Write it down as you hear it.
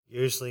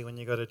Usually when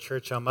you go to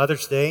church on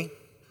Mother's Day,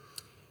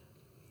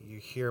 you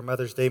hear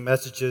Mother's Day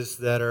messages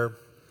that are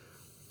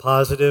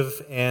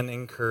positive and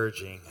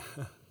encouraging.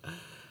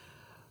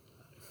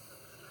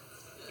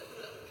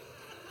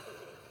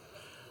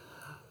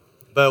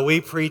 But we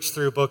preach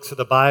through books of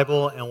the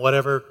Bible, and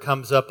whatever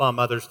comes up on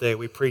Mother's Day,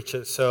 we preach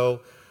it.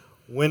 So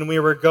when we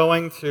were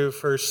going through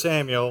 1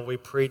 Samuel, we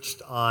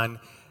preached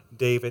on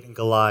David and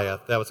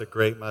Goliath. That was a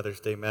great Mother's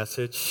Day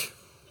message.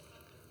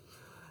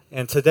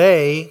 And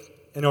today,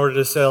 in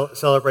order to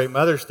celebrate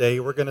Mother's Day,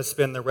 we're going to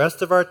spend the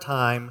rest of our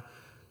time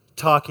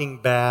talking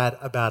bad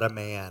about a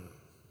man.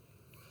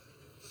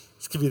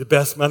 It's going to be the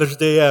best Mother's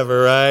Day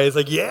ever, right? It's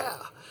like, yeah.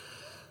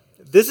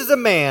 This is a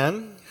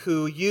man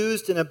who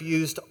used and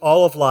abused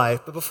all of life.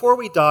 But before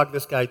we dog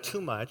this guy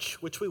too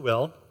much, which we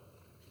will,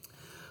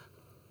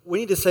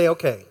 we need to say,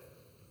 okay,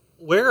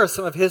 where are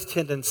some of his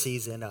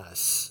tendencies in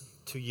us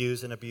to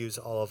use and abuse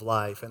all of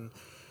life? And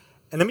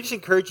let me just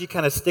encourage you to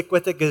kind of stick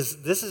with it,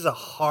 because this is a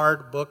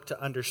hard book to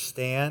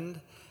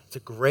understand. It's a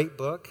great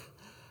book,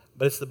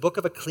 but it's the book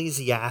of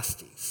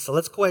Ecclesiastes. So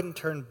let's go ahead and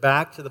turn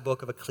back to the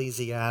book of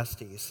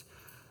Ecclesiastes.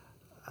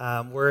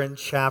 We're in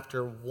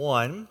chapter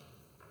 1,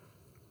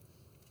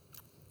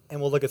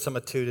 and we'll look at some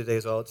of 2 today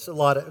as well.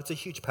 It's a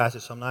huge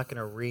passage, so I'm not going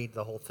to read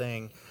the whole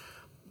thing.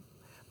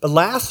 But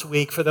last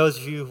week, for those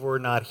of you who were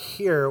not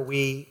here,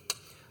 we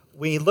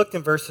looked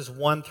in verses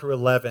 1 through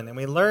 11, and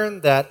we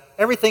learned that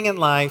everything in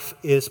life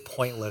is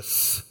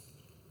pointless.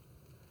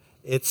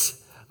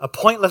 It's a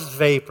pointless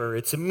vapor.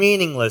 It's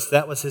meaningless.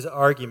 That was his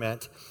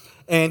argument.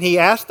 And he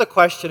asked the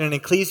question in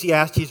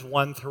Ecclesiastes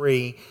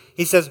 1:3.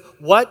 He says,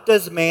 "What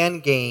does man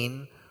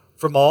gain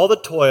from all the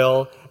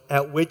toil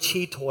at which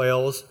he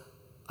toils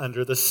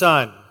under the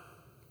sun?"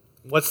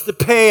 What's the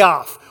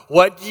payoff?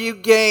 What do you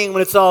gain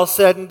when it's all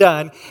said and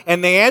done?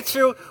 And the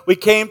answer we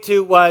came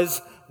to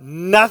was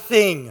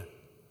nothing.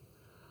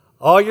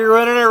 All your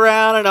running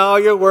around and all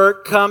your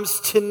work comes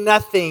to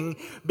nothing,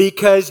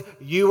 because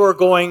you are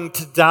going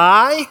to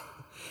die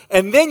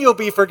and then you'll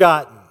be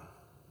forgotten.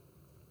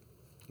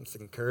 It's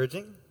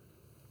encouraging.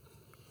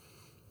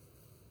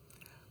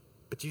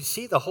 But you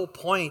see, the whole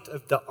point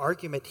of the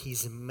argument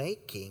he's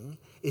making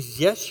is,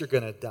 yes, you're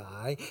going to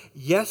die.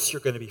 Yes,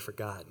 you're going to be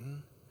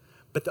forgotten.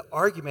 But the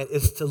argument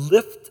is to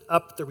lift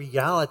up the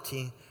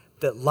reality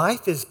that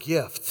life is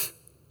gift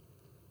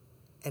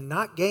and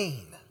not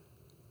gain.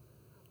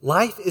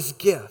 Life is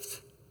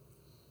gift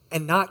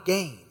and not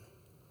gain.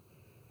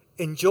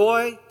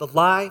 Enjoy the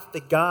life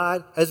that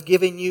God has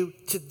given you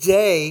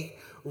today,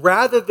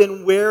 rather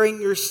than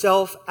wearing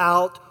yourself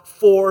out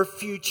for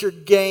future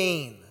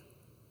gain.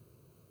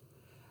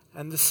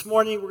 And this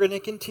morning we're going to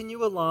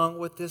continue along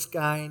with this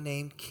guy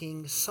named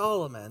King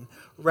Solomon.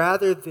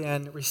 Rather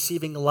than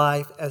receiving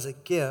life as a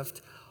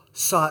gift,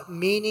 sought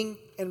meaning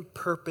and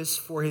purpose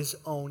for his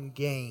own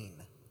gain.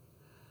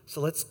 So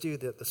let's do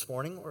that this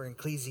morning. We're in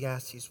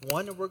Ecclesiastes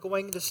 1, and we're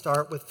going to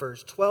start with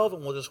verse 12,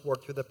 and we'll just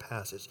work through the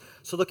passage.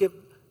 So look at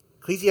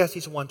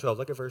Ecclesiastes 1:12.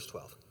 Look at verse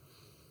 12.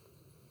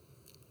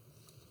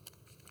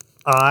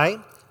 "I,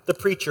 the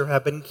preacher,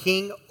 have been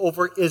king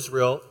over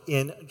Israel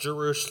in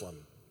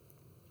Jerusalem."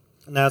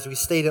 And as we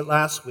stated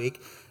last week,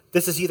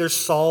 this is either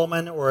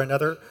Solomon or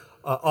another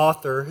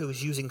author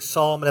who's using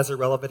Solomon as a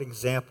relevant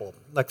example.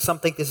 Like some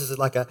think this is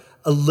like a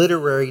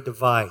literary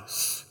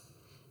device.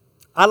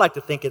 I like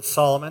to think it's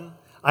Solomon.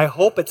 I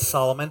hope it's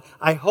Solomon.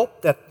 I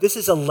hope that this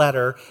is a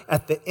letter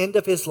at the end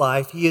of his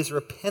life. He is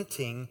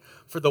repenting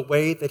for the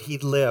way that he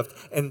lived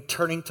and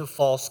turning to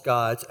false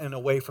gods and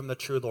away from the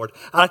true Lord.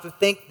 I like to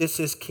think this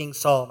is King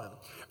Solomon.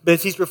 But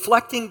as he's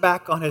reflecting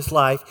back on his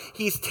life,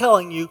 he's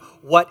telling you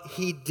what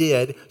he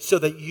did so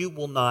that you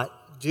will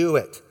not do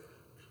it.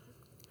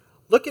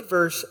 Look at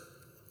verse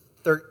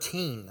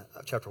 13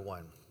 of chapter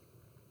 1.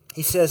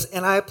 He says,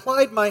 "And I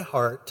applied my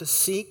heart to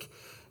seek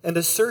and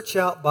to search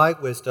out by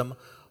wisdom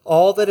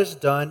all that is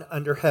done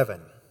under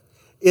heaven.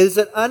 It is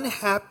an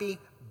unhappy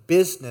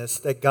business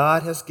that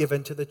God has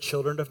given to the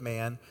children of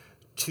man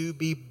to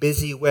be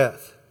busy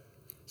with."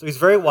 So he's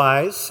very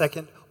wise,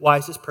 second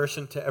wisest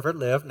person to ever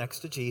live next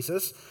to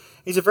Jesus.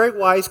 He's a very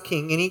wise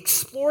king, and he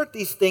explored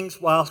these things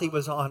while he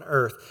was on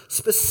earth.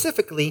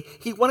 Specifically,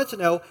 he wanted to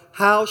know,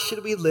 how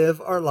should we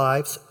live our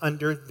lives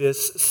under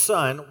this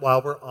sun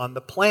while we're on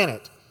the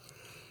planet?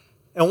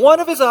 And one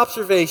of his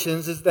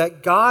observations is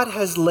that God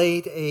has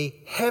laid a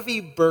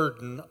heavy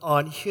burden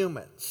on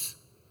humans.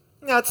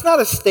 Now, it's not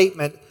a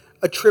statement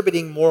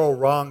attributing moral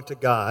wrong to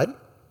God,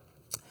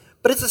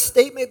 but it's a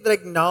statement that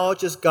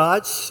acknowledges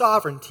God's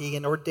sovereignty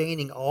in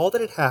ordaining all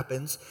that it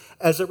happens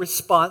as a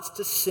response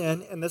to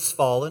sin in this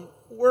fallen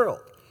world.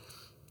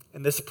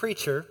 And this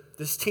preacher,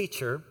 this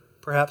teacher,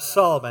 perhaps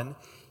Solomon,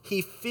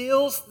 he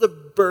feels the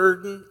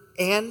burden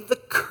and the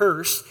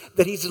curse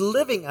that he's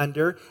living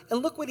under.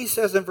 And look what he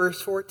says in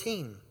verse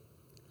 14.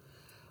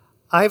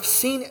 "I've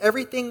seen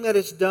everything that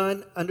is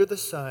done under the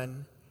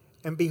sun,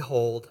 and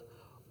behold,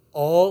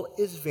 all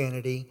is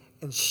vanity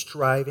and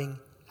striving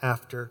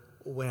after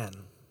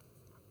wind."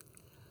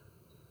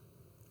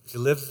 As he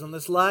lives in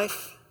this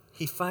life,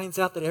 he finds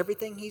out that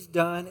everything he's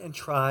done and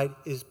tried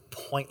is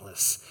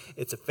pointless.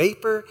 It's a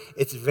vapor,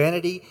 it's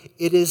vanity,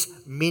 it is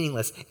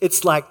meaningless.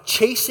 It's like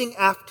chasing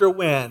after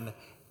wind.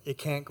 You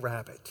can't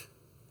grab it.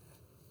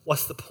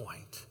 What's the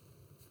point?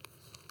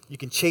 You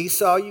can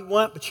chase all you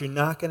want, but you're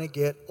not going to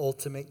get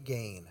ultimate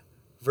gain.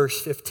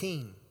 Verse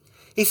 15.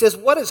 He says,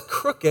 what is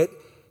crooked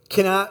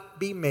cannot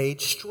be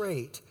made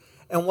straight,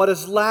 and what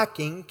is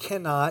lacking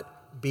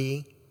cannot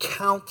be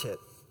counted.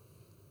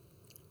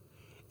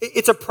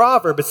 It's a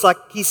proverb. It's like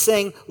he's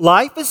saying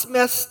life is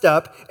messed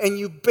up and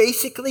you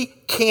basically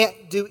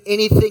can't do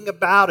anything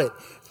about it.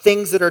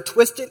 Things that are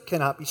twisted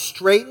cannot be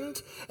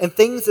straightened, and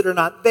things that are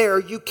not there,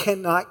 you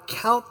cannot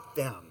count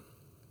them.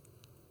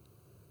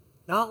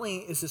 Not only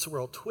is this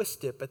world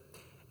twisted, but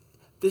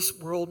this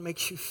world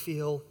makes you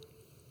feel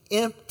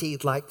empty,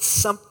 like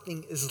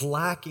something is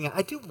lacking.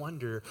 I do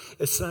wonder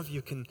if some of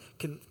you can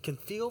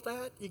feel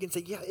that. You can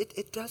say, yeah,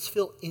 it does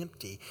feel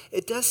empty.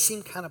 It does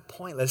seem kind of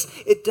pointless.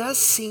 It does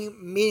seem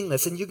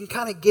meaningless. And you can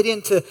kind of get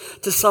into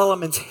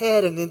Solomon's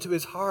head and into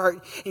his heart.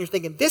 And you're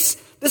thinking,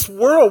 this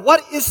world,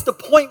 what is the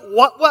point?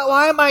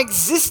 Why am I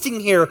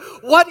existing here?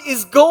 What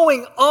is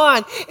going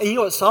on? And you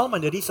know what Solomon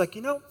did? He's like,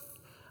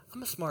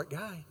 I'm a smart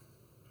guy.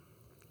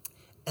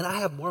 And I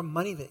have more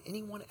money than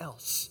anyone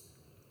else.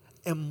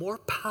 And more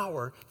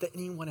power than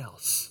anyone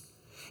else.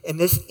 And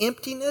this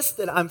emptiness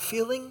that I'm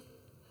feeling,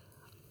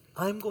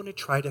 I'm going to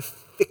try to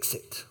fix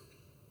it.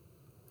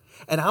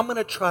 And I'm going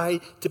to try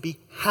to be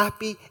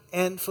happy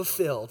and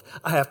fulfilled.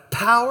 I have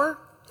power,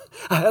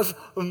 I have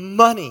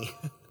money,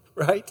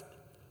 right?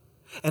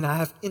 And I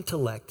have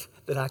intellect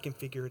that I can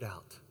figure it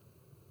out.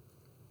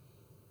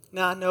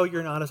 Now, I know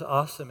you're not as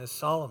awesome as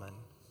Solomon.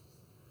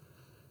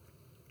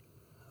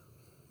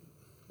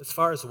 As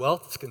far as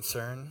wealth is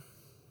concerned,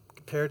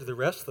 compared to the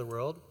rest of the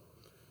world,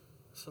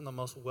 some of the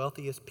most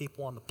wealthiest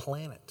people on the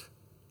planet.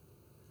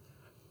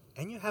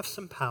 And you have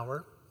some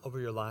power over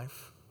your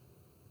life.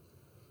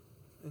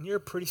 And you're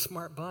a pretty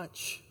smart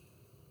bunch.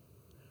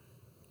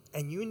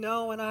 And you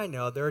know and I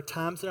know there are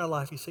times in our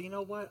life you say, you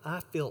know what?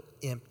 I feel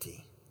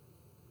empty.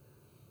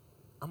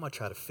 I'm going to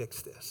try to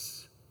fix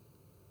this.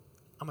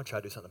 I'm going to try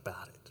to do something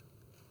about it.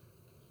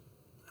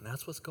 And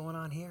that's what's going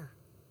on here.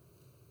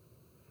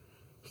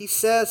 He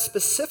says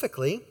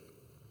specifically,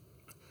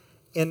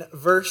 in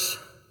verse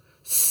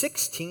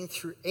 16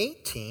 through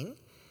 18,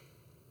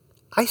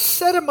 I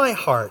said in my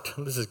heart,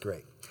 this is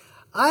great,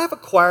 I have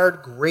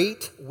acquired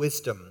great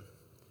wisdom,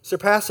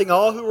 surpassing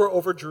all who were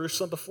over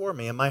Jerusalem before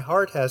me, and my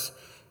heart has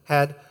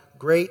had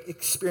great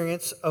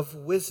experience of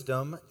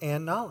wisdom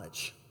and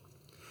knowledge.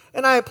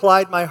 And I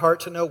applied my heart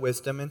to know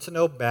wisdom and to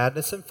know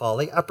madness and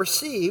folly. I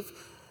perceive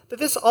that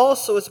this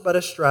also is but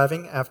a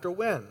striving after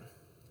wind.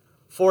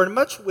 For in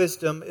much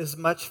wisdom is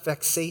much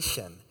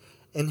vexation,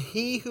 and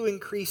he who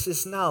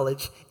increases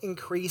knowledge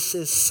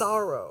increases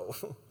sorrow.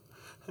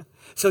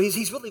 So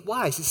he's really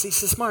wise.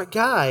 He's a smart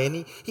guy.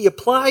 And he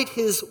applied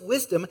his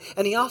wisdom,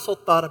 and he also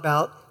thought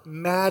about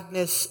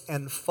madness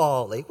and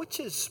folly, which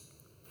is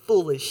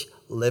foolish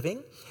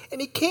living. And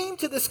he came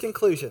to this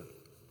conclusion.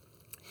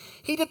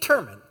 He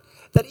determined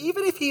that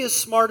even if he is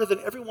smarter than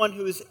everyone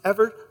who has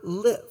ever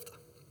lived,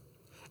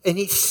 and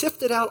he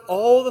sifted out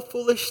all the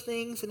foolish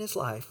things in his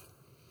life,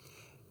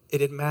 it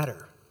didn't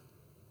matter.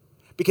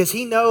 Because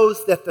he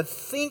knows that the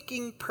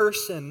thinking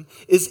person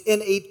is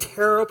in a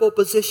terrible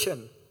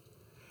position.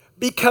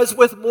 Because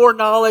with more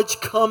knowledge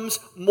comes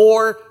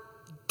more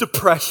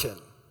depression.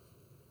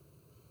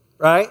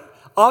 Right?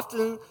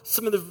 Often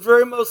some of the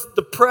very most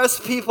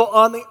depressed people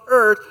on the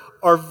earth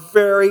are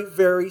very,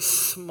 very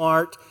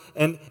smart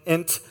and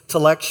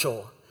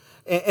intellectual.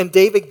 And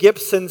David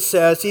Gibson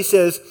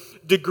says,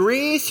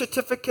 degree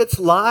certificates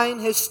line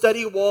his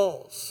study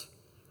walls,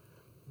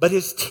 but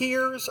his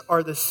tears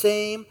are the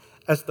same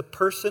as the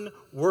person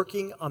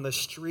working on the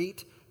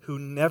street who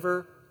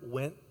never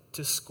went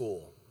to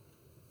school.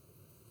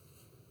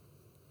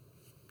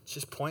 It's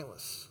just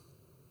pointless.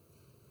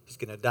 He's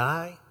going to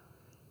die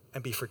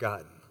and be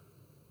forgotten.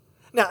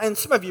 Now, and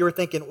some of you are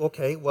thinking,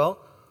 okay, well,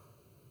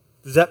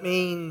 does that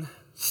mean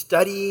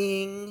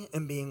studying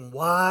and being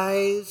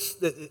wise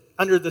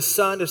under the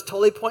sun is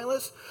totally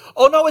pointless?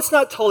 Oh, no, it's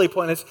not totally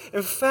pointless.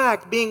 In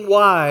fact, being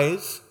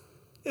wise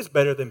is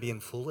better than being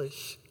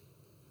foolish.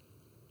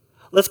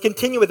 Let's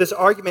continue with this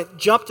argument.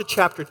 Jump to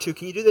chapter 2.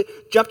 Can you do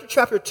that? Jump to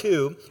chapter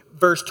 2,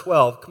 verse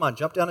 12. Come on,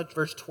 jump down to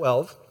verse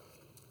 12.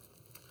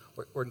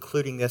 We're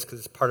including this because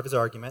it's part of his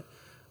argument.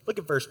 Look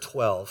at verse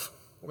 12.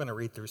 We're going to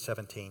read through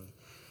 17.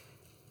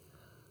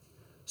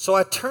 So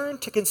I turned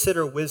to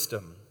consider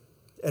wisdom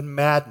and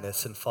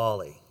madness and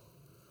folly.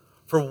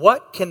 For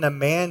what can the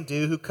man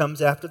do who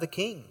comes after the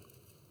king?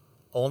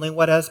 Only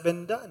what has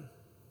been done.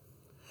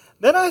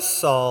 Then I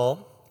saw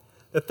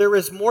that there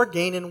is more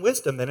gain in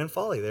wisdom than in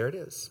folly. There it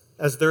is.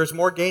 As there is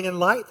more gain in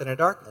light than in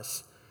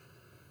darkness.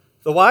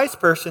 The wise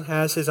person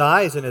has his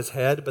eyes in his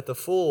head, but the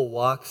fool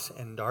walks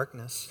in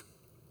darkness.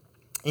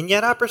 And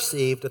yet I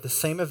perceived that the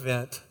same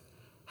event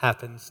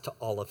happens to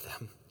all of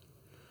them.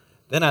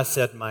 Then I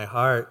said in my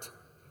heart,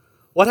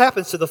 what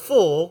happens to the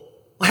fool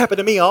will happen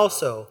to me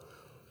also.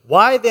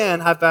 Why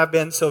then have I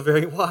been so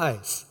very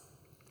wise?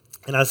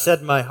 And I said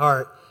in my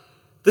heart,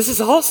 this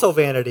is also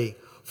vanity.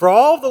 For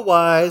all the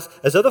wise,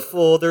 as of the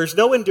fool, there is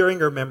no enduring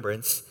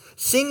remembrance,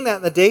 seeing that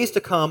in the days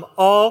to come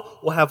all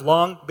will have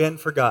long been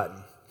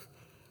forgotten.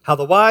 How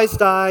the wise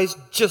dies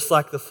just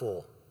like the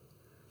fool.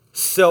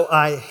 So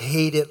I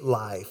hated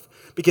life,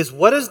 because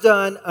what is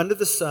done under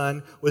the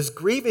sun was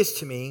grievous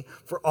to me,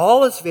 for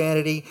all is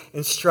vanity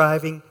and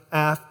striving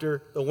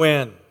after the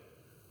wind.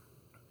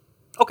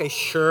 Okay,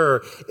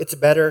 sure, it's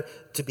better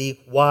to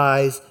be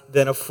wise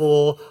than a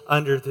fool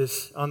under the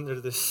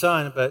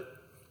sun, but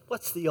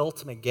what's the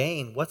ultimate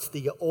gain? What's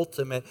the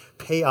ultimate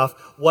payoff?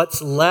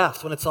 What's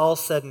left when it's all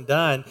said and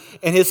done?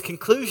 And his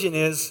conclusion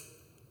is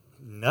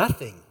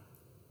nothing.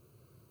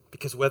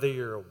 Because whether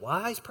you're a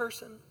wise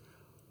person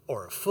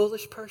or a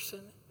foolish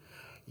person,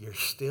 you're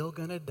still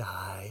going to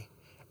die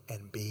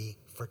and be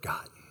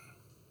forgotten.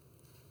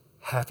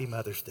 Happy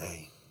Mother's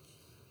Day.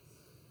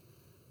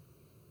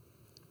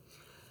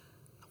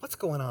 What's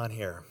going on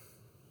here?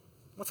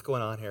 What's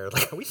going on here?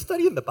 Like, are we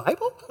studying the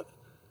Bible?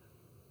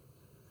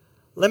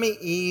 Let me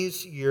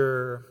ease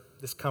your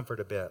discomfort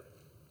a bit.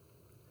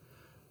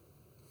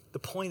 The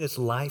point is,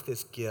 life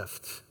is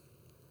gift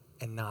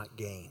and not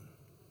gain.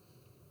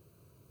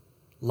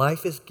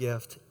 Life is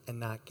gift and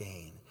not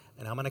gain.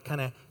 And I'm going to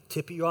kind of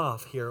tip you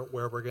off here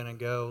where we're going to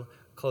go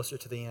closer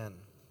to the end.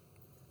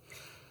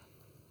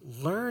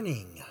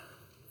 Learning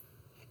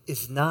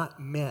is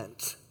not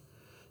meant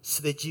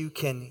so that you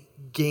can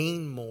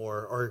gain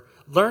more, or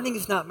learning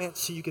is not meant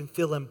so you can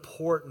feel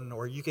important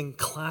or you can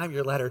climb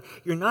your ladder.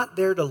 You're not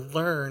there to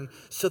learn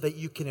so that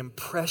you can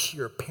impress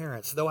your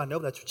parents, though I know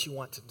that's what you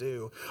want to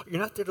do. You're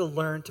not there to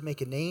learn to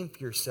make a name for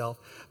yourself,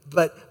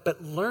 but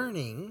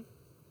learning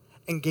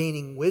and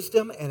gaining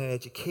wisdom and an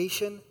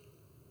education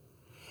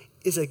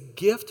is a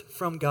gift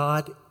from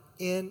God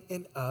in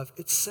and of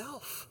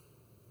itself.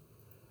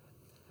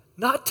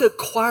 Not to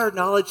acquire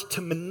knowledge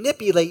to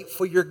manipulate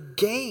for your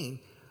gain,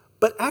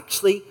 but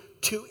actually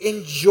to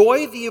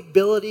enjoy the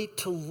ability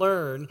to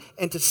learn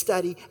and to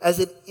study as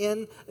an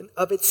in and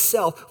of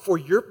itself for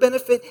your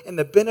benefit and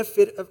the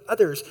benefit of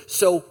others.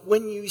 So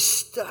when you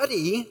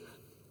study,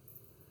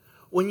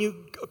 when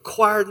you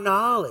acquire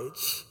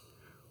knowledge,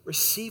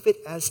 receive it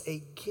as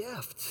a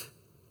gift.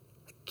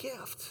 A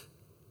gift.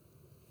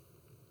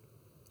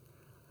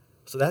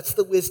 So that's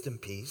the wisdom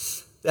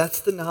piece.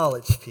 That's the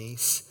knowledge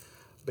piece.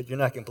 But you're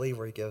not going to believe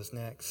where he goes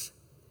next.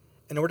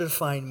 In order to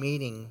find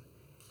meaning,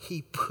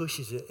 he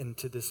pushes it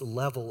into this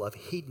level of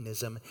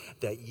hedonism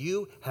that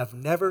you have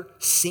never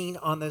seen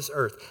on this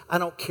earth. I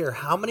don't care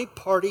how many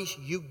parties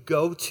you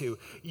go to,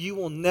 you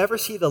will never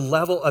see the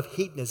level of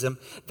hedonism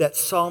that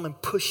Solomon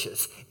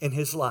pushes in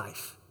his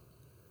life.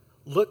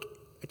 Look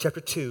at chapter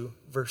 2,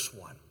 verse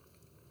 1.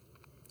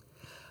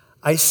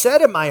 I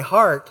said in my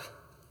heart,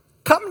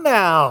 come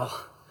now,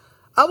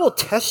 I will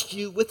test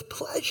you with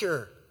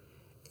pleasure.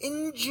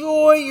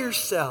 Enjoy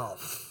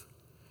yourself.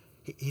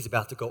 He's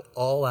about to go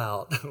all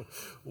out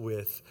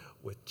with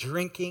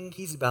drinking.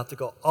 He's about to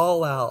go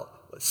all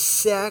out with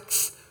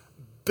sex,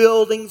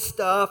 building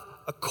stuff,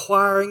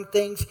 acquiring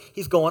things.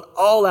 He's going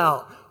all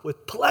out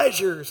with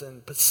pleasures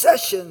and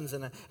possessions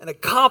and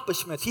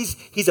accomplishments.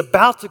 He's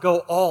about to go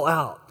all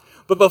out.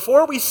 But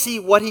before we see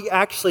what he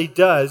actually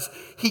does,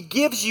 he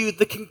gives you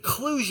the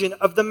conclusion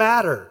of the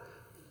matter.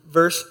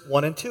 Verse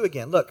 1 and 2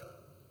 again. Look.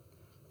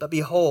 But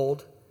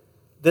behold,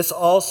 this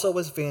also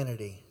is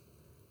vanity.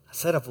 I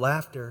said of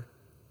laughter,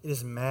 it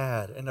is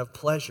mad, and of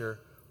pleasure,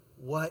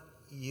 what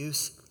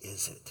use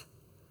is it?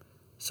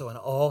 So in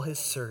all his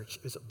search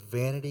is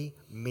vanity,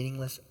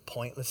 meaningless,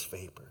 pointless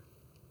vapor.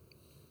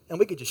 And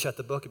we could just shut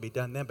the book and be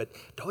done then, but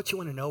don't you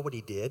want to know what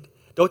he did?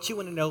 Don't you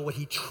want to know what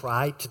he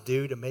tried to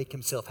do to make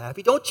himself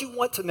happy? Don't you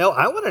want to know?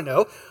 I want to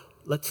know.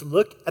 Let's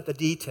look at the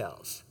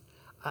details.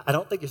 I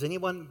don't think there's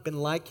anyone been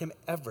like him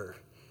ever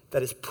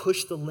that has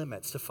pushed the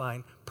limits to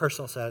find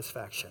personal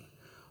satisfaction.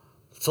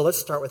 So let's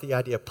start with the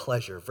idea of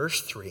pleasure.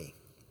 Verse 3.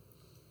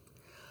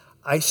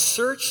 I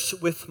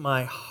searched with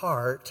my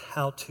heart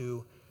how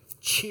to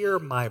cheer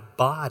my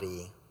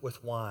body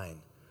with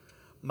wine,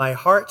 my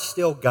heart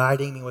still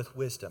guiding me with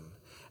wisdom,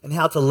 and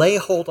how to lay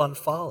hold on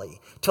folly,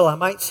 till I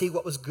might see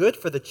what was good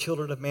for the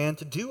children of man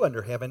to do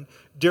under heaven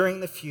during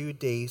the few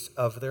days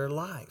of their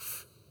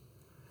life.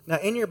 Now,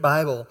 in your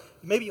Bible,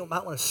 maybe you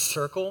might want to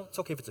circle. It's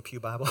okay if it's a pew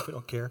Bible. We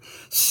don't care.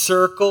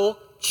 Circle,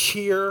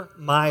 cheer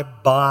my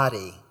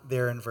body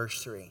there in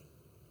verse 3.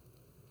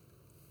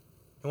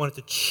 He wanted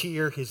to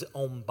cheer his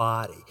own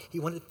body. He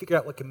wanted to figure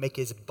out what could make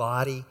his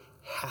body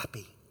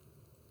happy.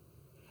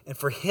 And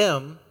for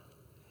him,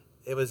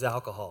 it was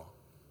alcohol.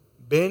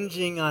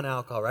 Binging on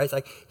alcohol, right? It's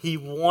like he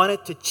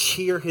wanted to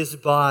cheer his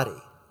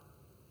body.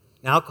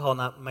 Now, alcohol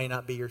may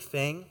not be your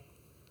thing.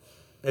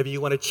 Maybe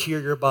you want to cheer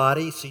your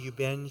body, so you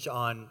binge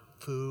on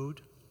food,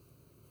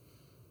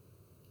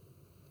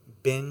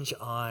 binge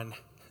on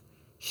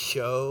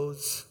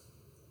shows.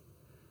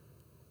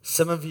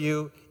 Some of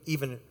you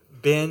even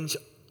binge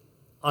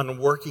on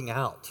working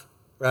out,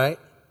 right?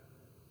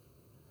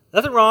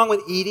 Nothing wrong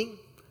with eating.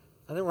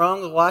 Nothing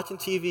wrong with watching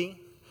TV.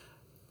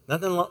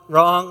 Nothing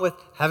wrong with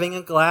having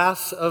a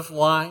glass of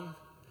wine.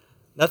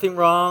 Nothing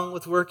wrong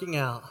with working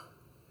out.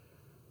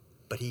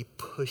 But he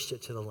pushed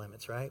it to the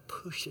limits, right?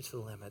 Pushed it to the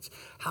limits.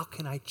 How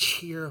can I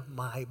cheer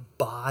my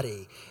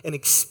body and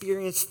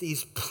experience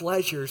these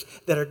pleasures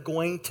that are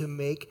going to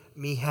make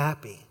me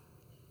happy?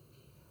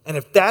 And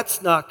if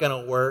that's not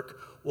going to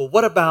work, well,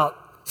 what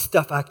about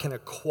stuff I can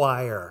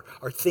acquire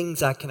or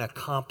things I can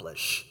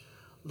accomplish?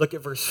 Look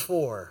at verse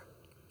 4.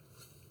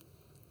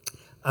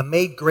 I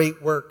made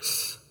great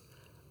works.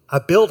 I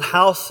built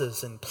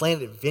houses and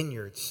planted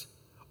vineyards.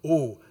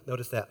 Ooh,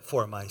 notice that,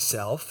 for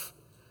myself.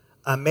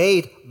 I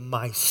made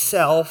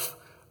myself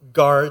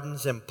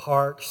gardens and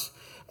parks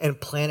and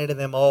planted in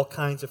them all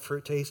kinds of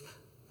fruit trees.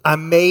 I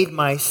made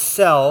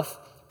myself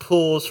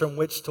pools from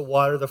which to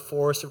water the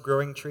forest of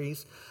growing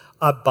trees.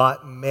 I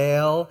bought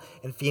male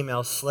and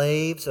female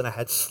slaves, and I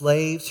had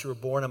slaves who were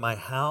born in my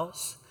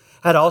house.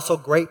 I had also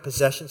great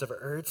possessions of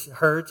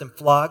herds and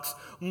flocks,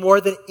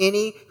 more than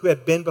any who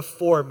had been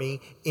before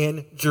me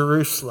in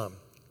Jerusalem.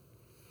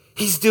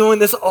 He's doing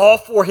this all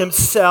for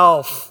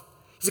himself.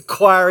 He's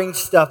acquiring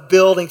stuff,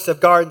 building stuff,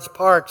 gardens,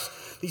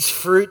 parks, these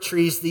fruit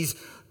trees, these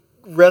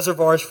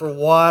reservoirs for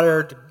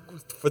water,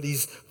 for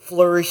these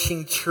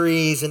flourishing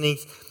trees, and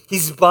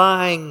he's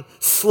buying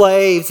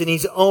slaves and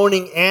he's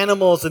owning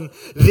animals, and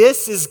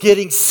this is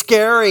getting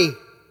scary.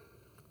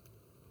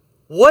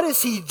 What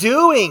is he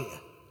doing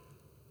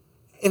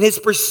in his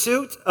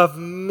pursuit of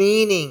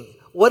meaning?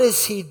 What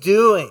is he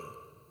doing?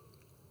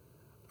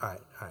 All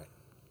right,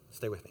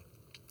 stay with me.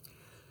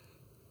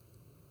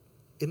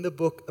 In the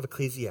book of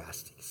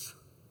Ecclesiastes,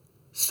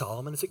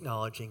 Solomon is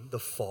acknowledging the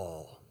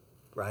fall,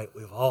 right?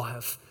 We all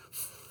have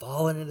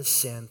fallen into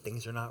sin,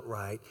 things are not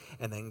right,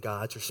 and then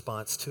God's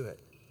response to it.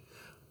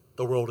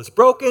 The world is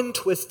broken,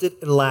 twisted,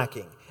 and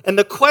lacking. And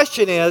the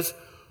question is,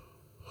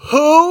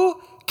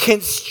 who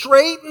can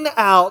straighten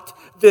out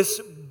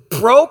this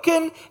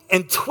broken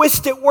and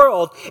twisted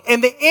world?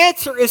 And the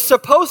answer is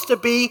supposed to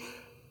be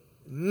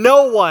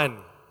no one.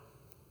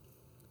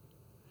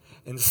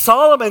 And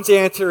Solomon's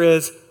answer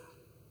is,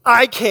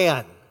 I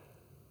can.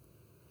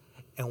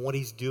 And what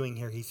he's doing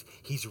here,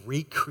 he's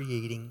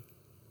recreating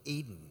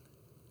Eden.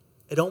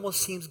 It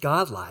almost seems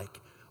godlike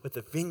with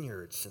the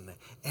vineyards and the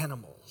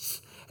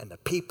animals and the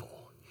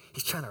people.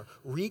 He's trying to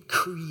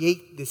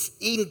recreate this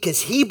Eden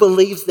because he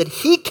believes that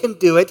he can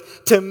do it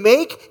to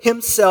make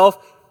himself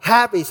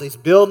happy. So he's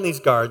building these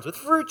gardens with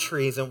fruit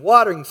trees and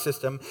watering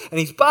system, and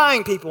he's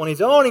buying people and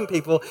he's owning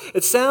people.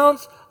 It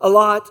sounds a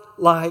lot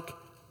like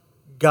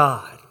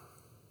God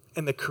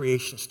in the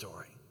creation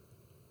story.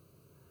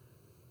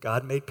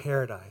 God made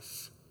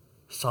paradise.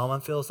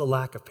 Solomon feels the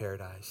lack of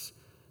paradise.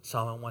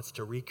 Solomon wants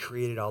to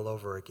recreate it all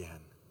over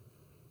again.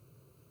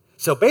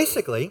 So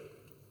basically,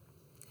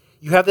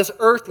 you have this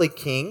earthly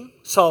king,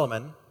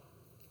 Solomon,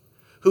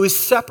 who is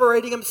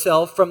separating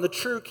himself from the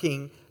true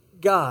king,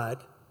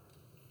 God,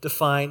 to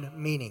find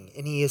meaning.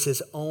 And he is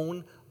his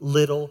own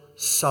little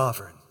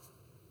sovereign.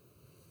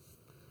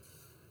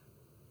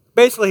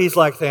 Basically, he's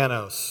like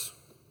Thanos.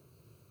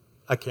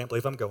 I can't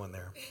believe I'm going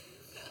there.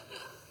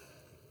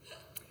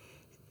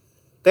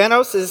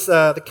 Thanos is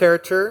the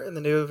character in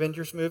the new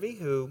Avengers movie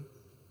who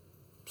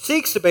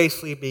seeks to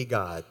basically be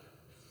God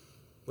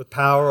with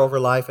power over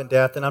life and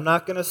death. And I'm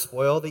not going to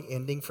spoil the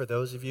ending for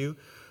those of you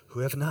who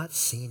have not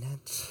seen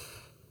it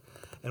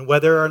and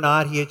whether or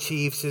not he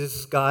achieves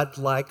his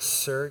godlike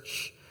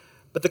search.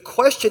 But the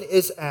question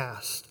is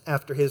asked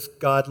after his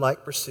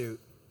godlike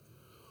pursuit,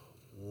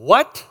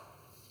 what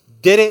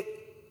did it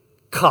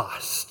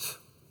cost?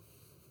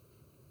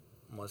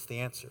 And what's the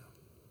answer?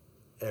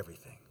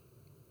 Everything.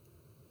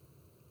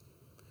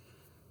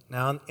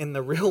 Now, in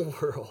the real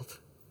world,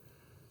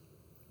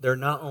 they're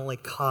not only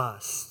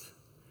cost,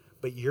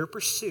 but your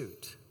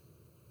pursuit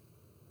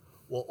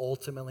will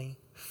ultimately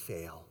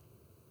fail.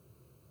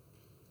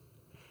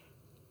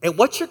 And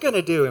what you're going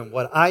to do and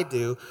what I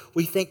do,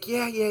 we think,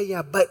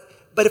 yeah, but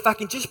if I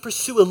can just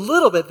pursue a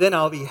little bit, then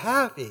I'll be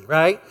happy,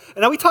 right?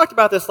 And now we talked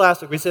about this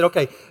last week. We said,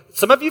 okay,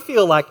 some of you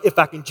feel like if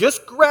I can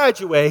just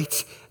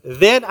graduate,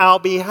 then I'll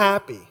be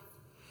happy.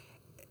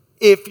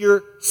 If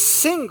you're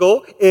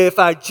single, if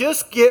I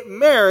just get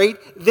married,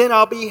 then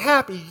I'll be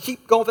happy. You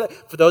keep going for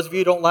that. For those of you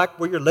who don't like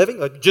where you're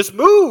living, just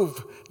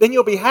move. Then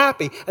you'll be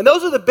happy. And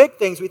those are the big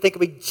things we think if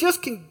we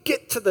just can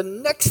get to the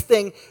next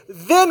thing,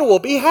 then we'll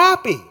be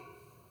happy.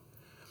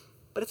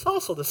 But it's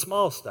also the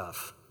small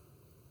stuff.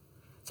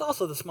 It's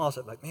also the small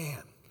stuff. Like,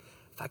 man,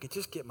 if I could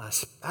just get my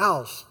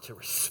spouse to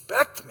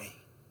respect me,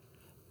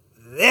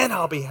 then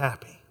I'll be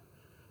happy.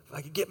 If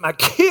I could get my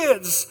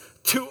kids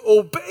to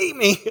obey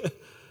me,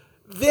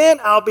 then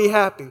I'll be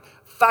happy.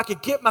 If I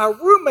could get my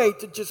roommate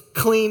to just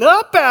clean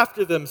up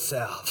after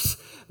themselves,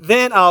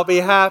 then I'll be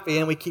happy.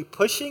 And we keep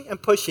pushing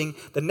and pushing.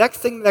 The next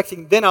thing,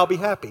 then I'll be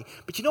happy.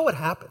 But you know what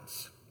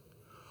happens?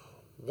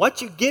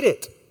 Once you get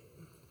it,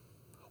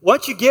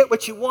 once you get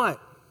what you want,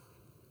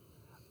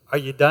 are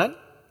you done?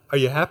 Are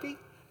you happy?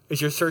 Is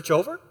your search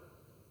over?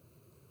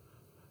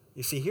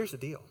 You see, here's the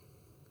deal.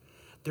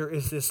 There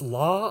is this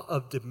law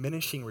of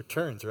diminishing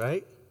returns,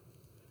 right?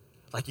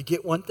 Like you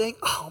get one thing,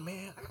 oh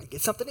man, I gotta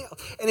get something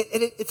else. And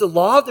it's a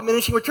law of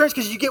diminishing returns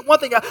because you get one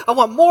thing, I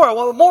want more, I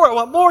want more, I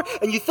want more.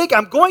 And you think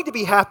I'm going to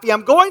be happy,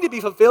 I'm going to be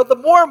fulfilled. The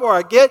more and more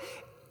I get,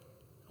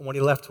 and what are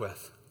you left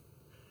with?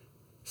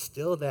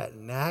 Still that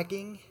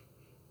nagging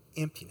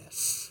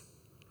emptiness.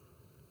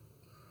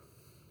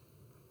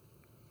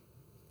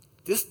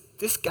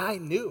 This guy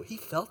knew, he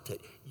felt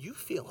it. You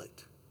feel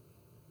it.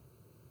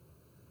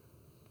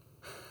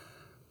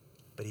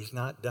 But he's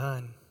not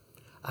done.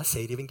 I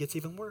say it even gets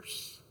even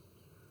worse.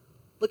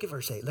 Look at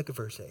verse 8. Look at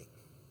verse 8. It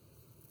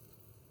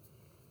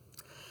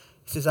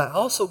says, I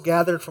also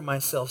gathered for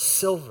myself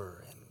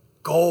silver and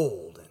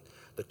gold and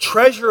the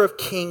treasure of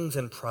kings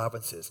and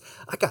provinces.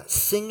 I got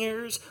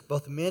singers,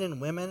 both men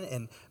and women,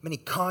 and many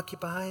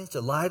concubines,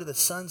 the light of the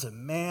sons of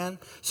man.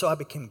 So I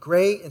became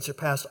great and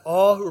surpassed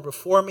all who were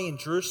before me in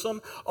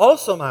Jerusalem.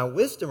 Also my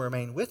wisdom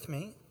remained with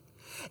me.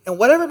 And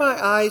whatever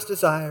my eyes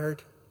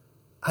desired,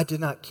 I did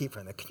not keep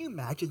from them. Can you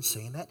imagine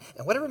saying that?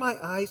 And whatever my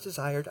eyes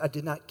desired, I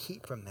did not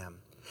keep from them.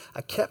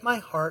 I kept my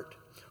heart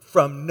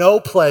from no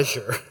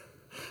pleasure,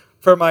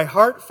 for my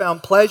heart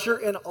found pleasure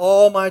in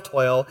all my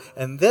toil,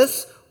 and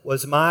this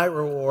was my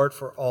reward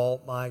for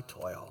all my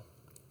toil.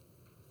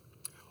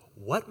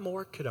 What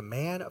more could a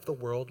man of the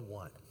world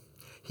want?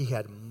 He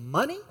had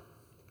money,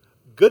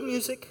 good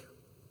music,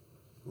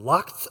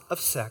 lots of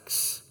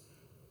sex,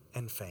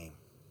 and fame.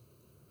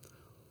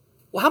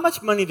 Well, how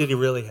much money did he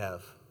really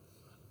have?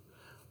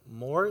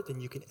 More than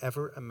you can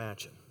ever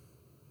imagine.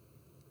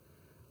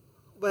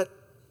 But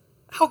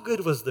how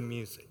good was the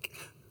music?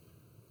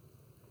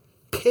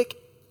 Pick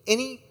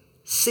any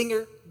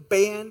singer,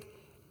 band,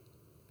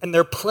 and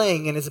they're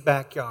playing in his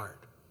backyard.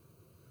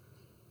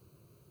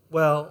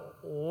 Well,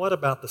 what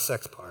about the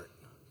sex part?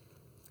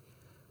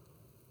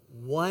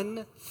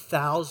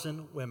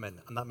 1,000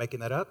 women. I'm not making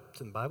that up.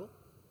 It's in the Bible.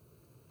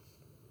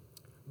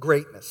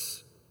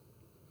 Greatness.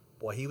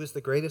 Boy, he was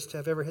the greatest to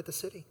have ever hit the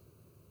city.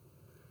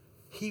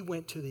 He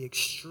went to the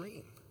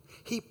extreme.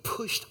 He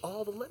pushed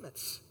all the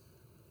limits.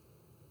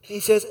 He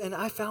says, and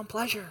I found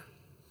pleasure.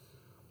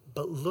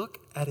 But look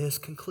at his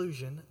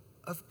conclusion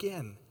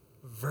again.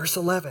 Verse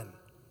 11.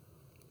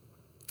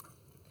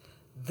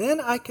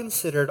 Then I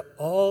considered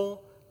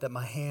all that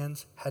my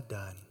hands had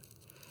done,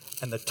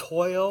 and the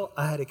toil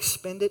I had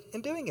expended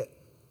in doing it.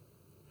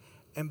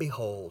 And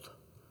behold,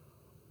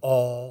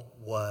 all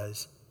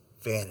was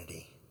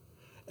vanity,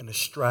 and a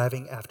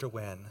striving after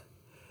wind,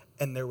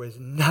 and there was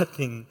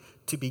nothing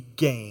to be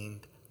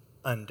gained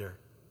under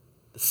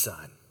the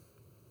sun.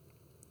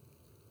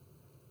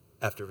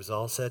 After it was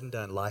all said and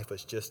done, life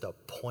was just a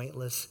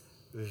pointless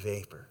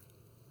vapor.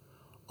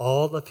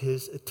 All of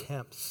his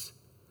attempts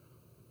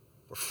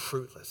were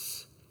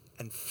fruitless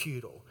and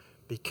futile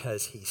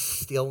because he's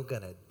still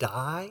going to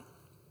die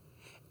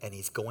and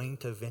he's going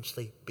to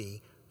eventually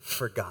be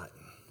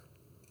forgotten.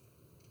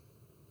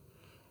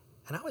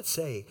 And I would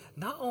say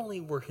not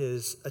only were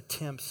his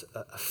attempts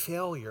a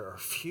failure or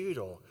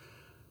futile,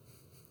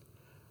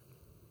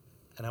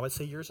 and I would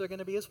say yours are going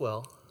to be as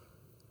well,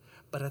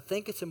 but I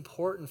think it's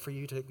important for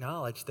you to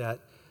acknowledge that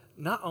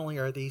not only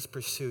are these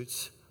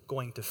pursuits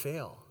going to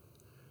fail,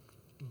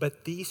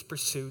 but these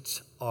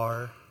pursuits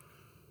are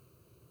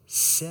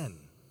sin.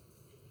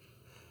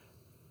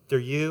 They're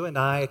you and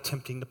I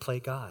attempting to play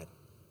God.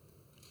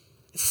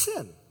 It's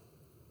sin.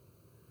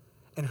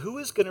 And who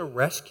is going to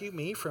rescue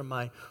me from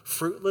my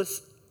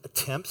fruitless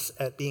attempts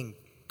at being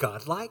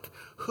godlike?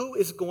 Who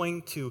is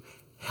going to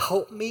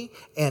help me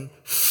and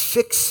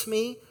fix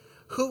me?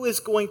 Who is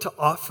going to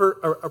offer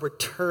a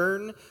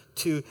return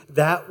to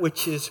that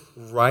which is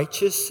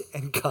righteous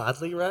and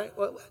godly, right?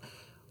 Well,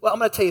 I'm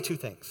going to tell you two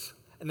things.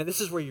 And then this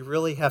is where you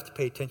really have to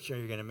pay attention or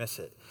you're going to miss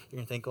it. You're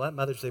going to think, well, that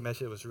Mother's Day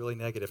message was really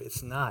negative.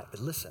 It's not.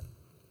 But listen,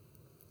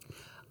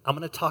 I'm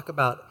going to talk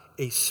about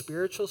a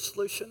spiritual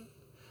solution, and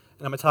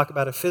I'm going to talk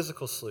about a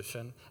physical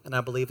solution, and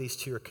I believe these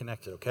two are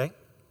connected, okay?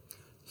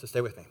 So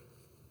stay with me.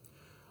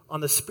 On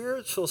the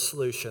spiritual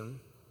solution,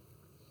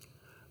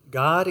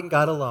 God and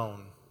God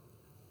alone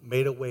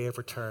made a way of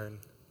return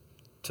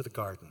to the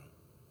garden.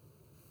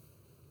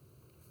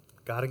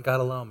 God and God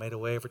alone made a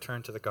way of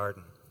return to the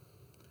garden.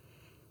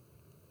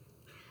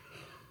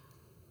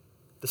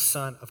 The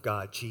Son of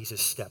God, Jesus,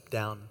 stepped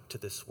down to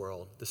this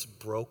world, this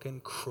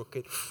broken,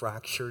 crooked,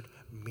 fractured,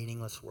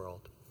 meaningless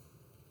world.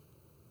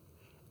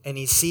 And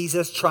he sees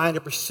us trying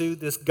to pursue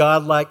this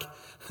godlike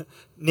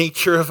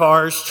nature of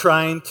ours,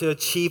 trying to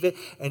achieve it.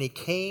 And he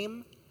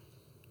came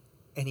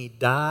and he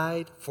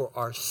died for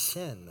our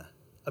sin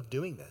of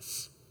doing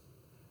this.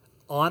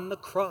 On the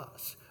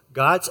cross,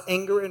 God's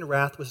anger and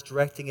wrath was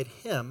directing at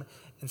him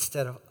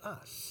instead of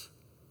us.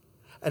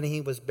 And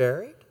he was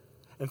buried,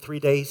 and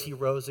 3 days he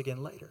rose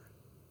again later.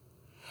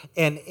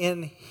 And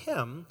in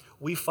him,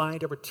 we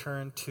find a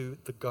return to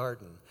the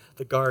garden.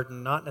 The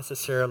garden not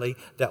necessarily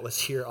that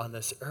was here on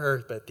this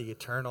earth, but the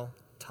eternal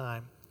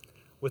time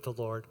with the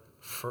Lord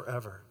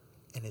forever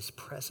in his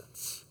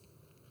presence.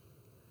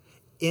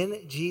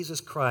 In Jesus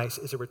Christ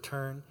is a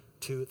return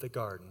to the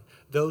garden.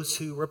 Those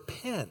who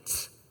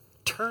repent,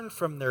 turn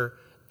from their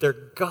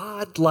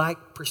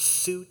godlike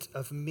pursuit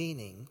of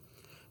meaning,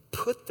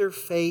 put their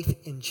faith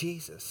in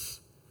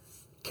Jesus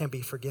can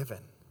be forgiven.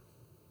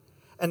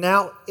 And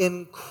now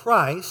in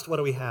Christ, what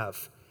do we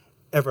have?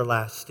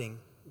 Everlasting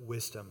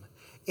wisdom.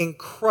 In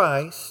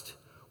Christ,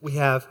 we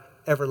have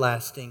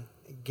everlasting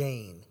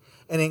gain.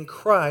 And in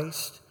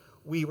Christ,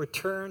 we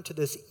return to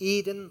this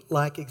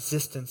Eden-like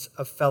existence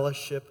of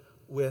fellowship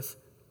with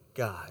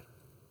God.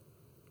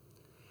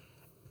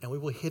 And we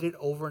will hit it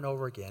over and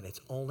over again. It's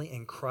only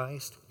in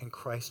Christ and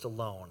Christ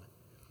alone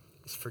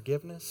is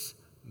forgiveness,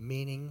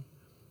 meaning,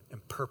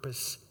 and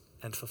purpose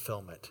and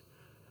fulfillment.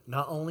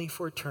 Not only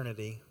for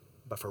eternity,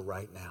 but for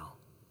right now.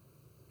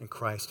 In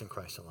Christ and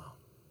Christ alone.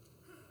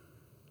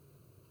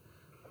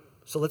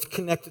 So let's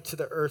connect it to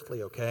the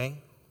earthly,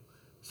 okay?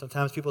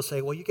 Sometimes people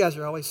say, well, you guys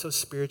are always so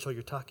spiritual.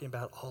 You're talking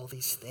about all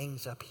these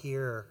things up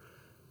here.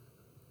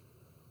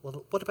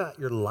 Well, what about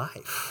your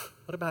life?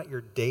 What about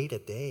your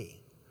day-to-day?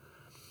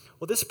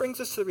 Well, this brings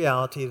us to the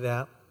reality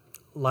that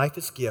life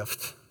is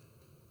gift,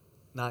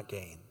 not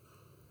gain.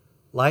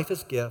 Life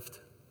is gift,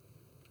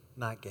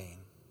 not gain.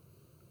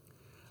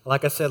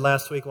 Like I said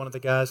last week, one of the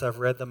guys I've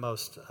read the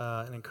most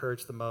and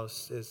encouraged the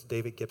most is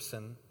David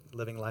Gibson,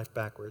 Living Life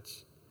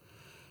Backwards.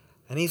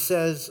 And he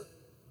says,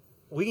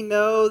 we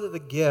know that the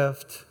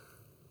gift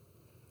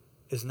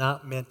is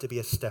not meant to be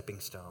a stepping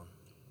stone.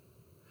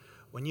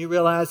 When you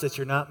realize that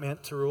you're not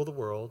meant to rule the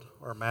world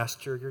or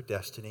master your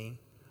destiny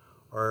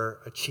or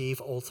achieve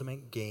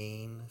ultimate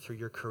gain through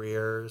your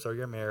careers or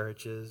your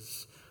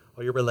marriages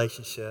or your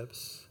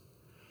relationships,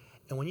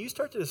 and when you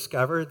start to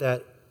discover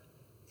that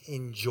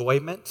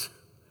enjoyment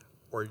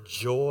or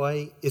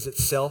joy is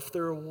itself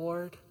the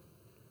reward,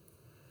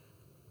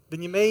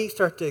 then you may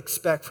start to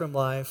expect from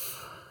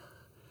life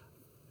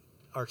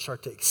or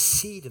start to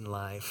exceed in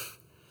life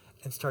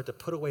and start to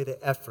put away the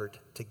effort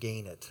to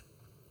gain it.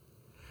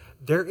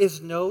 There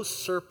is no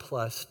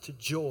surplus to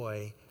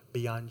joy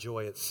beyond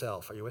joy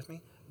itself. Are you with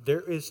me? There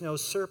is no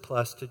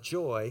surplus to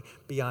joy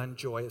beyond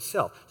joy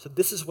itself. So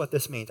this is what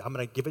this means. I'm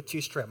going to give it to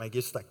you straight. I'm going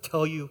to just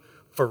tell you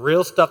for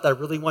real stuff that I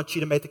really want you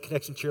to make the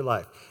connection to your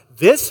life.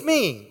 This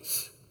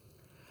means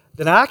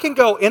that I can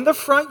go in the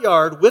front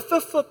yard with the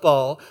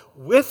football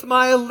with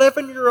my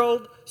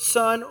 11-year-old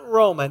son,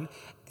 Roman,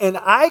 and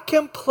I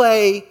can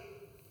play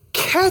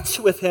catch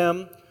with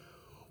him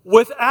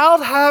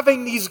without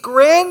having these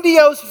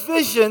grandiose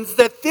visions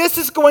that this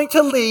is going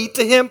to lead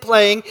to him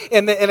playing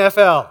in the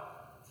NFL.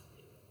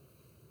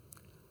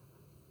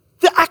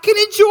 I can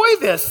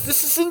enjoy this.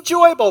 This is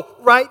enjoyable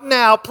right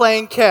now,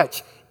 playing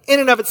catch in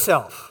and of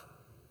itself.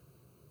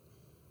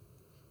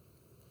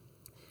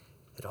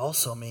 It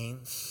also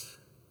means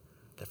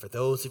that for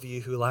those of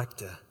you who like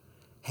to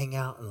hang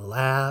out in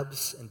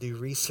labs and do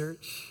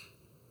research,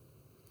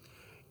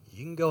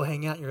 you can go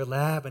hang out in your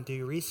lab and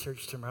do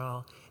research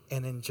tomorrow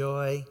and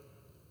enjoy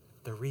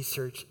the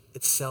research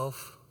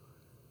itself,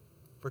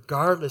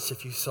 regardless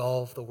if you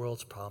solve the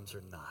world's problems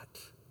or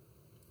not.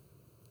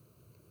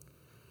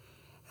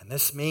 And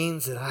this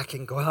means that I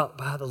can go out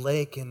by the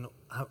lake, and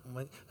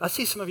I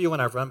see some of you when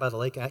I run by the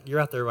lake. You're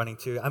out there running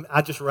too.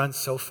 I just run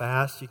so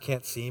fast you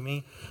can't see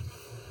me.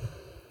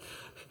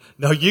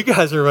 No, you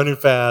guys are running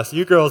fast.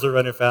 You girls are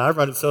running fast. I'm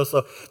running so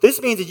slow.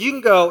 This means that you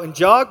can go and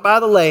jog by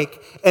the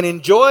lake and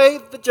enjoy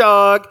the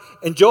jog,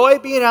 enjoy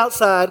being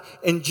outside,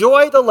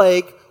 enjoy the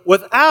lake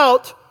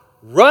without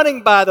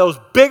running by those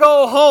big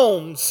old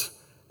homes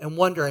and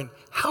wondering,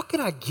 how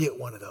can I get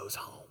one of those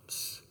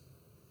homes?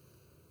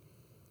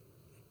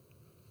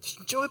 Just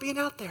enjoy being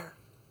out there.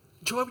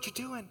 Enjoy what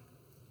you're doing.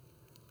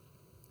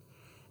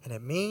 And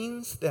it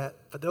means that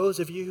for those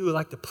of you who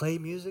like to play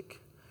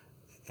music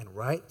and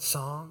write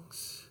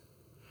songs,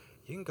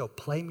 you can go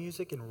play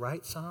music and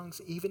write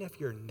songs even if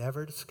you're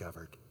never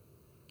discovered.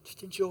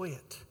 Just enjoy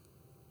it.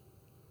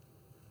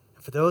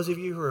 And for those of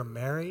you who are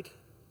married,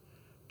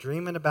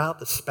 dreaming about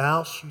the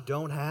spouse you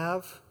don't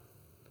have,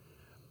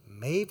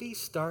 maybe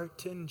start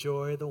to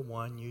enjoy the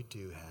one you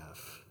do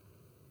have.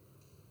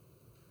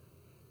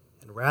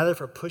 And rather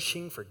for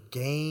pushing for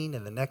gain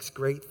and the next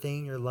great thing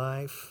in your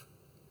life,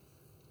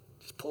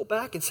 just pull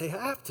back and say,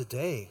 I have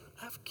today.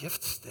 I have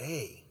gifts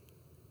today.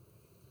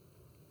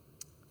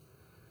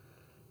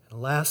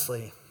 And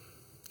lastly,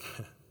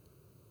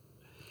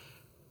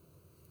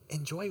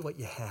 enjoy what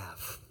you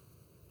have.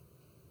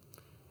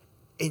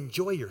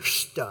 Enjoy your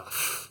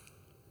stuff.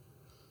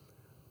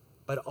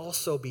 But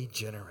also be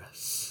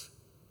generous.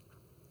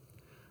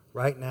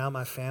 Right now,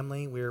 my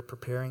family, we are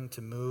preparing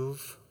to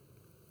move.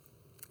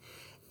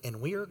 And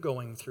we are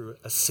going through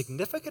a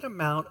significant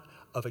amount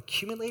of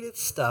accumulated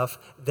stuff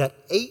that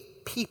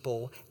 8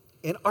 people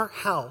in our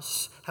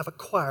house have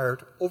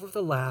acquired over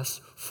the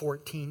last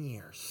 14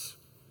 years.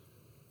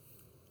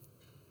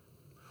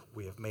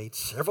 We have made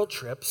several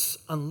trips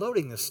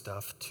unloading this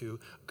stuff to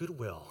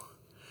Goodwill,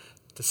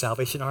 to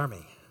Salvation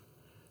Army.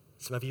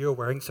 Some of you are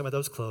wearing some of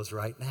those clothes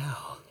right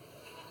now.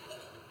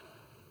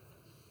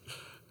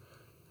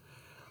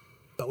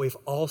 But we've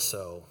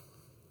also,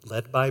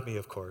 led by me,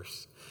 of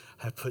course,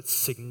 have put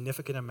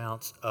significant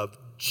amounts of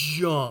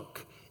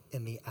junk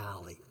in the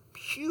alley.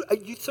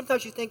 huge.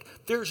 Sometimes you think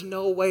there's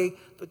no way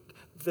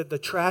the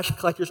trash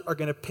collectors are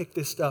going to pick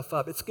this stuff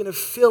up. It's going to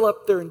fill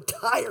up their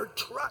entire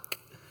truck.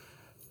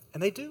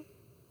 And they do. And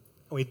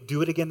we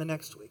do it again the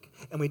next week.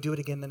 And we do it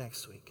again the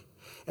next week.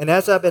 And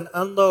as I've been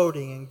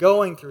unloading and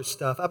going through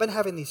stuff, I've been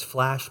having these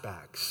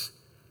flashbacks.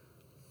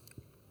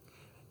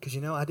 Because,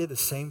 I did the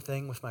same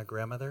thing with my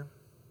grandmother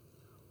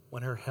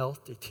when her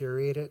health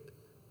deteriorated.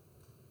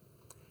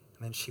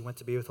 And then she went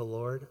to be with the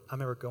Lord. I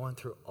remember going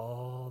through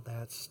all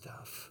that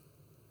stuff.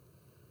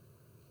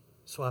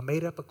 So I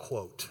made up a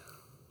quote.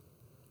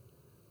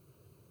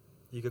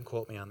 You can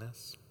quote me on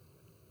this.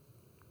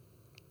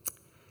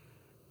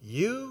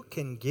 You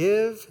can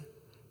give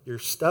your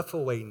stuff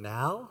away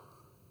now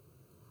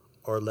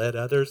or let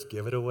others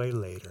give it away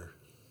later.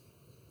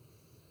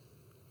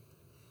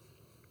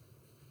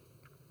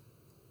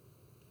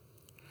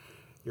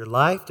 Your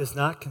life does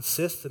not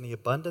consist in the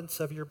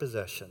abundance of your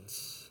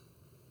possessions.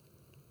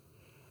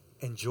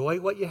 Enjoy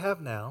what you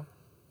have now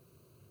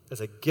as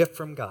a gift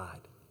from God.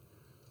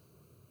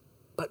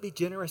 But be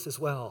generous as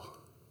well.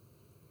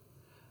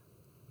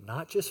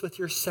 Not just with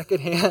your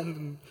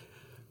secondhand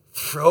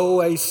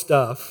throwaway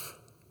stuff.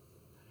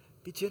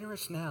 Be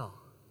generous now.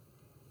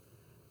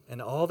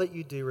 And all that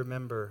you do,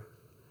 remember,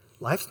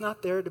 life's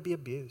not there to be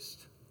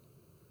abused.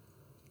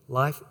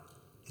 Life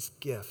is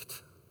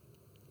gift,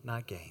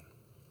 not gain.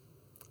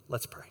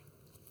 Let's pray.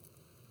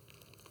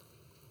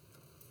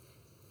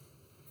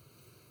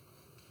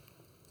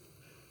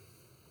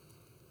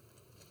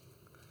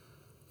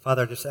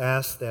 Father, I just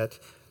ask that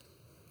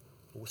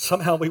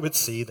somehow we would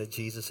see that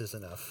Jesus is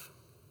enough.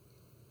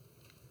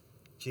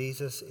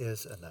 Jesus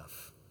is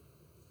enough.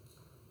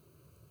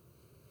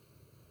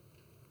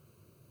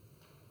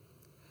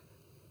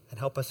 And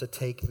help us to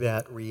take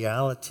that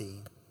reality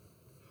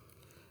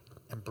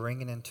and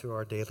bring it into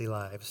our daily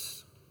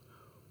lives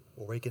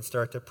where we can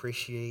start to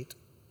appreciate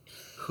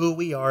who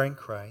we are in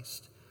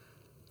Christ,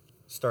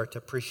 start to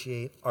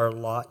appreciate our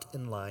lot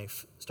in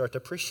life, start to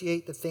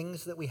appreciate the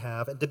things that we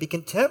have, and to be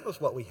content with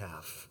what we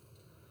have,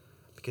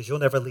 because you'll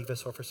never leave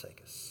us or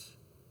forsake us.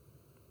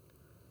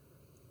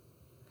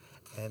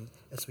 And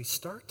as we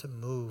start to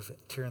move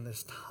during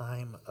this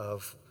time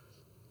of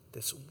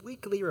this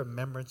weekly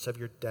remembrance of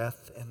your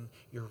death and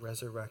your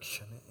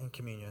resurrection and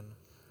communion,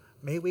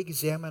 may we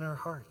examine our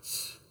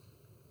hearts.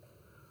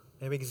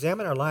 May we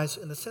examine our lives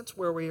in the sense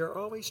where we are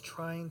always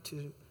trying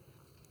to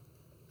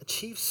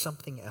achieve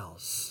something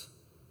else.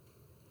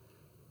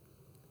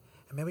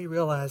 And may we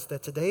realize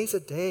that today's a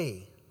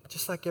day,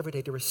 just like every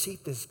day, to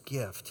receive this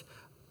gift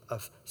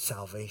of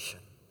salvation.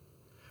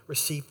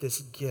 Receive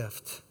this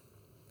gift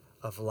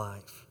of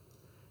life.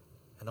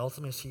 And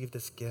ultimately receive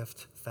this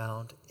gift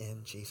found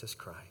in Jesus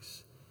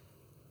Christ.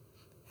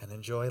 And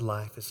enjoy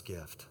life as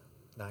gift,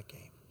 not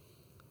gain.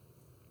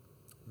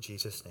 In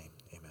Jesus' name,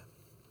 amen.